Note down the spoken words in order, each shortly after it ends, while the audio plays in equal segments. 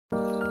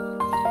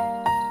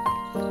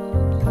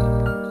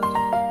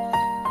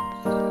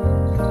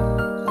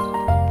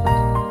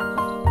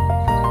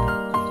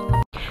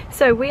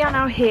So we are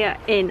now here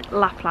in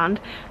Lapland,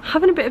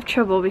 having a bit of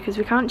trouble because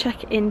we can't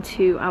check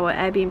into our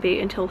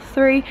Airbnb until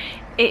 3.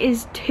 It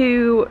is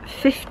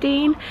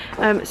 2:15,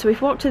 so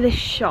we've walked to this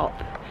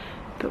shop,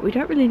 but we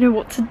don't really know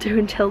what to do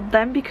until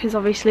then because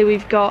obviously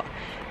we've got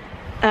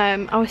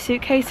our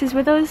suitcases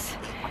with us.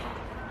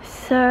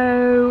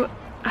 So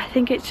I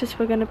think it's just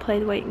we're going to play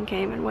the waiting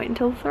game and wait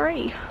until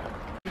 3.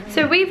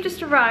 So we've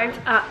just arrived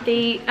at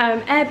the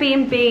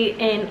Airbnb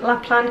in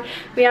Lapland.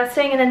 We are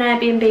staying in an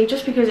Airbnb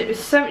just because it was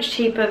so much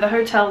cheaper. The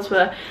hotels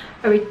were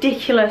a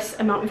ridiculous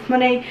amount of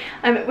money.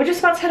 We're just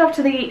about to head off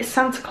to the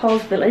Santa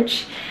Claus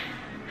village.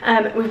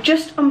 We've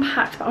just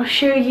unpacked, but I'll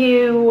show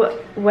you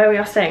where we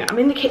are staying. I'm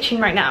in the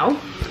kitchen right now.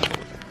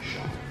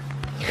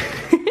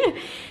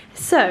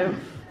 So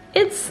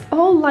it's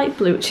all light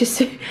blue, which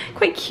is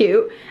quite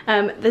cute.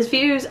 There's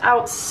views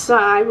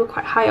outside. We're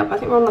quite high up. I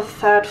think we're on the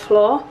 3rd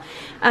floor.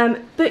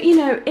 But you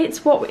know, it's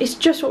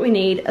just what we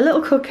need. A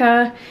little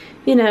cooker,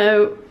 you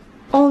know,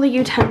 all the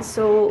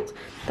utensils.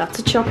 That's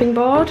a chopping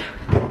board.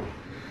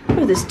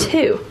 Oh, there's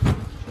 2.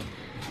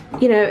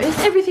 You know, it's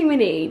everything we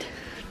need.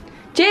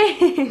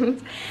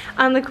 James!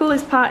 And the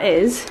coolest part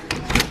is,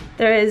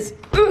 there is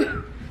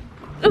a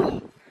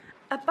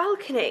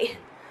balcony.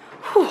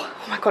 Whew,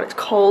 oh my god, it's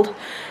cold.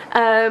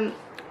 On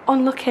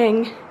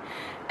looking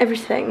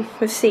everything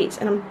with seats,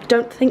 and I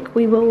don't think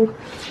we will,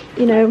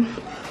 you know,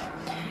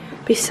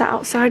 be sat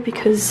outside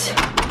because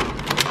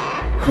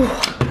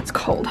it's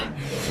cold.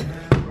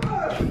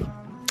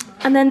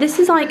 And then this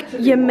is like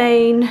your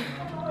main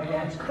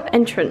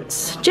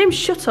entrance. James,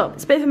 shut up.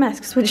 It's a bit of a mess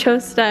because we're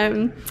just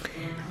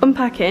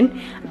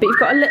unpacking. But you've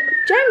got a little,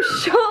 James,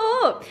 shut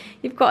up.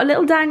 You've got a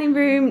little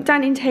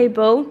dining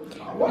table,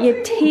 your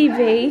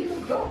TV,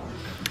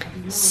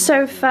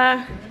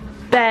 sofa,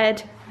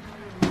 bed,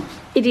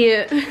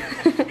 idiot,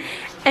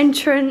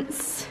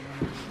 entrance,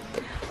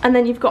 and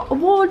then you've got a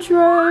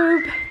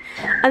wardrobe.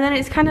 And then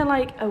it's kind of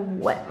like a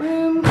wet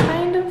room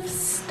kind of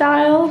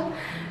style.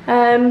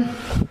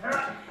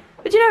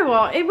 But you know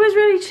what? It was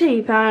really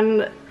cheap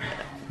and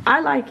I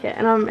like it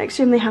and I'm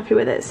extremely happy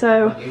with it.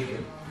 So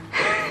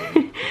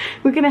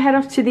we're going to head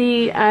off to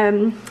the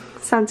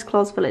Santa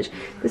Claus village.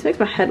 This makes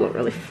my head look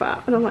really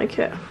fat. I don't like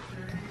it.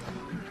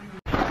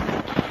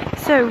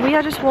 So we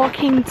are just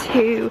walking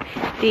to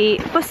the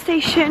bus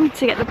station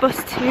to get the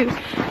bus to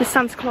the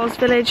Santa Claus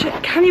village.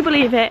 Can you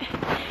believe it?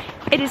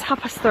 It is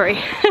 3:30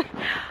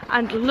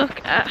 and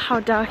look at how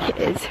dark it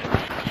is.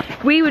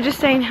 We were just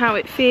saying how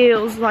it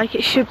feels like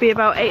it should be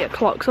about 8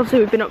 o'clock, so obviously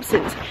we've been up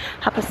since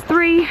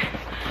 3:30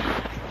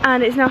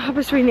 and it's now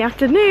 3:30 in the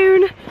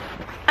afternoon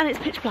and it's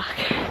pitch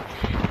black.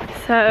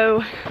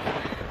 So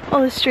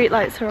all the street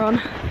lights are on.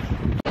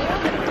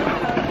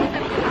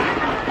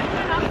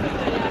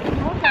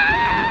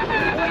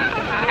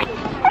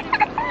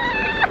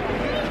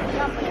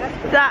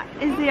 That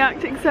is the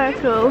Arctic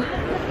Circle.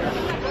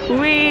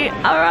 We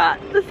are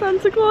at the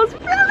Santa Claus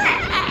village.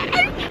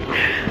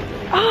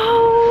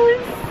 Oh,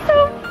 it's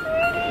so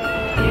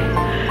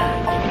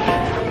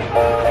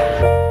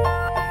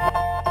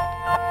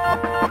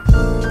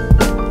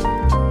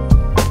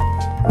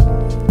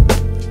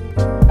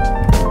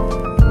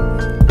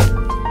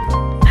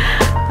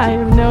I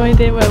have no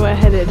idea where we're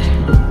headed.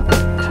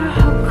 Look at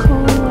how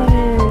cool that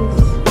is.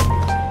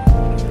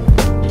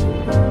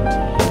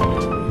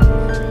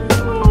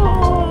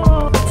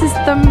 Oh, this is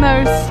the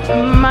most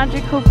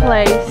magical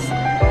place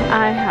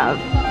I have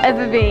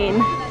ever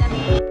been.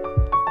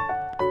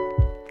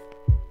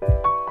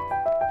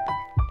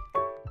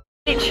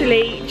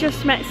 Literally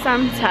just met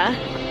Santa.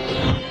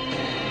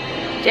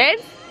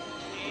 James?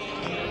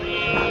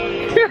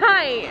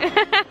 Right.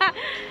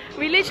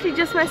 We literally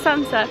just met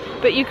Santa,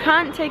 but you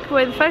can't take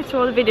away the photo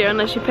or the video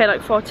unless you pay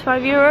like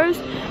 €45.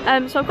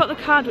 So I've got the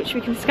card which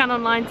we can scan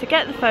online to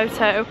get the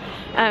photo,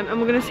 and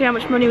we're going to see how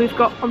much money we've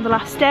got on the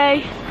last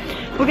day.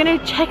 We're going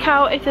to check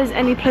out if there's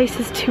any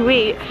places to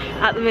eat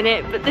at the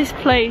minute, but this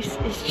place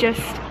is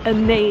just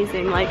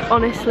amazing. Like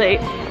honestly,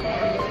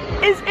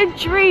 it's a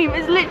dream.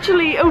 It's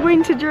literally a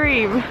winter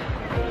dream.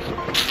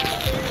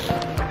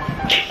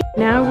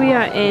 Now we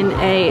are in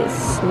a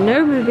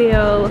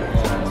snowmobile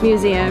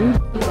museum.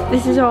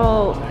 This is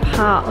all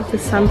part of the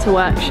Santa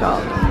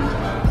workshop.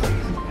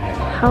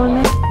 How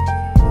amazing.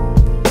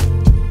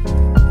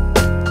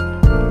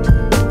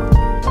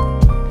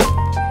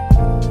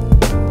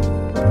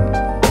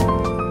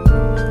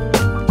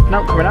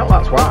 Not coming out,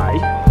 that's why.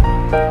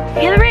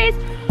 Yeah, there is.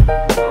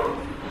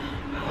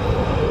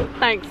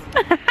 Thanks.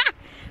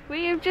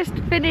 We have just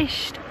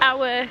finished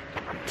our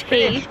tea.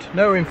 Finished?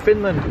 No, we're in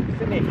Finland.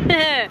 Finished.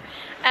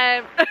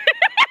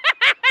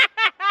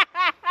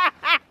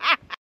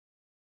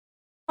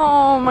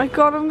 Oh my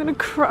god, I'm gonna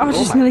cry. I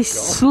just nearly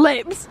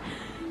slipped.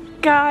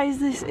 Guys,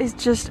 this is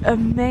just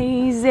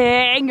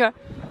amazing.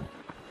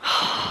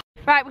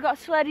 Right, we've got a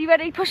sled. Are you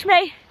ready? Push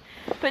me,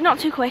 but not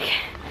too quick.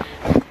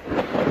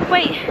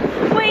 Wait,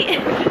 wait.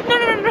 No,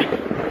 no, no, no.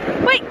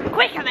 Wait,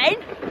 quicker then.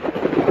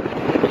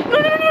 No,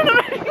 no, no, no,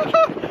 no.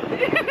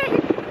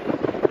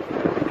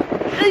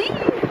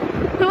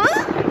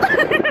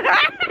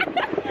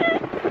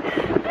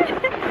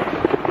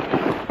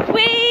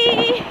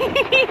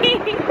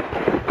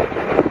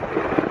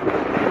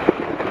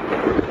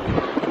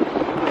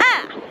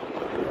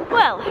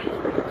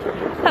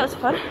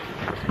 fun.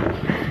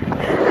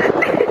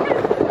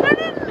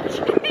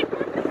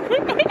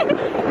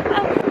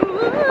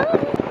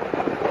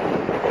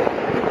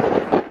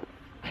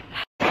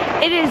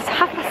 It is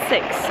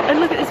 6:30 and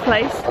look at this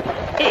place.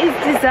 It is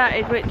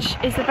deserted, which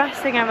is the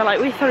best thing ever. Like,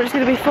 we thought it was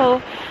going to be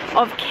full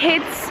of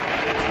kids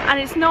and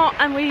it's not,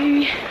 and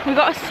we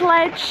got a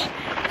sledge,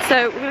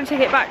 so we're going to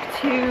take it back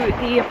to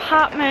the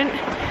apartment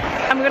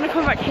and we're going to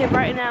come back here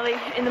bright and early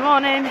in the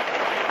morning.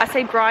 I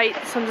say bright,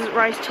 the sun doesn't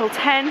rise till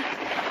 10.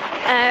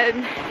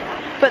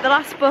 But the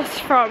last bus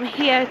from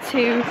here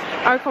to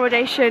our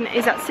accommodation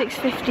is at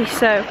 6:50,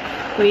 so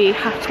we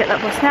have to get that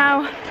bus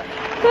now.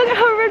 Look at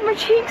how red my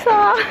cheeks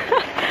are.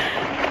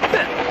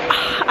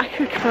 I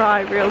could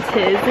cry real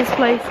tears. This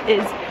place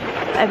is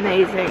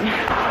amazing.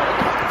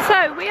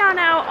 So we are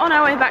now on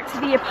our way back to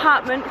the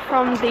apartment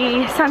from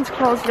the Santa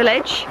Claus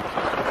village.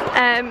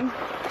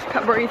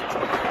 Can't breathe.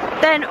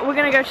 Then we're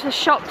gonna go to the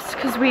shops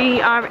because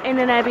we are in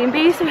an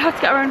Airbnb, so we have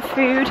to get our own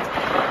food.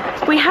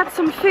 We had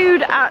some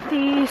food at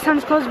the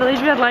Santa Claus village.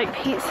 We had like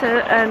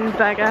pizza and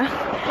burger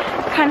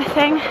kind of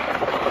thing.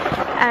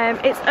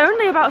 It's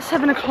only about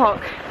 7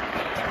 o'clock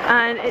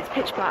and it's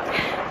pitch black.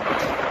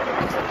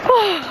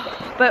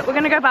 But we're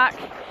gonna go back,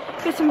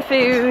 get some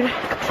food,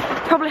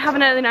 probably have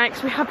an early night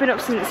because we have been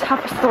up since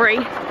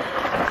 3:30,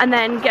 and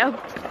then get up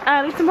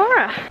early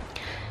tomorrow.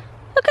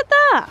 Look at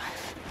that!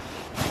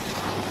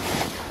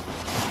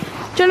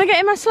 Do you want to get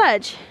in my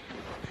sledge?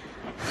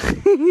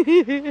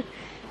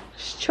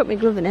 Just chuck my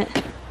glove in it.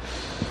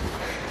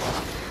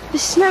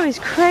 This snow is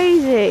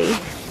crazy.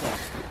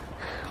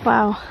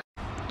 Wow.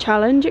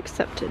 Challenge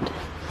accepted.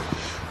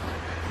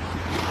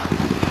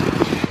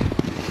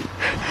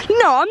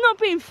 No, I'm not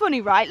being funny,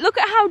 right? Look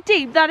at how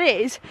deep that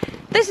is.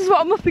 This is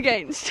what I'm up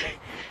against.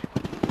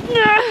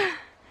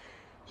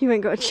 You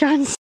ain't got a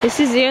chance. This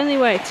is the only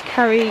way to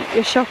carry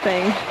your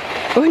shopping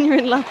when you're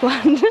in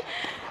Lapland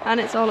and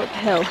it's all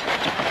uphill.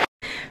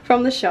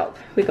 From the shop,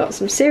 we got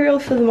some cereal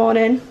for the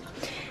morning,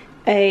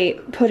 a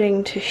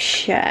pudding to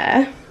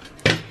share,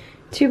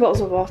 2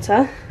 bottles of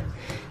water,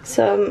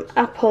 some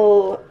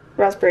apple,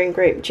 raspberry and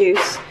grape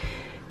juice,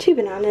 2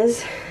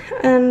 bananas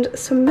and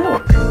some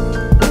milk.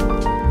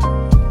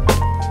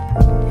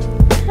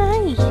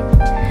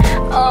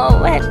 Oh,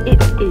 well,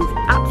 it is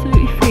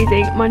absolutely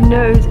freezing. My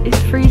nose is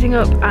freezing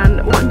up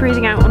and what I'm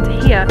breathing out onto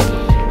here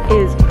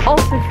is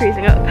also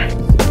freezing up.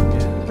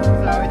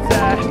 So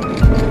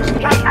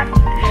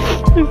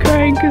I'm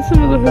crying because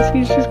some of the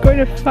huskies just got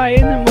in a fight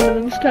and then one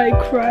of them started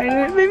crying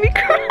and it made me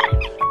cry.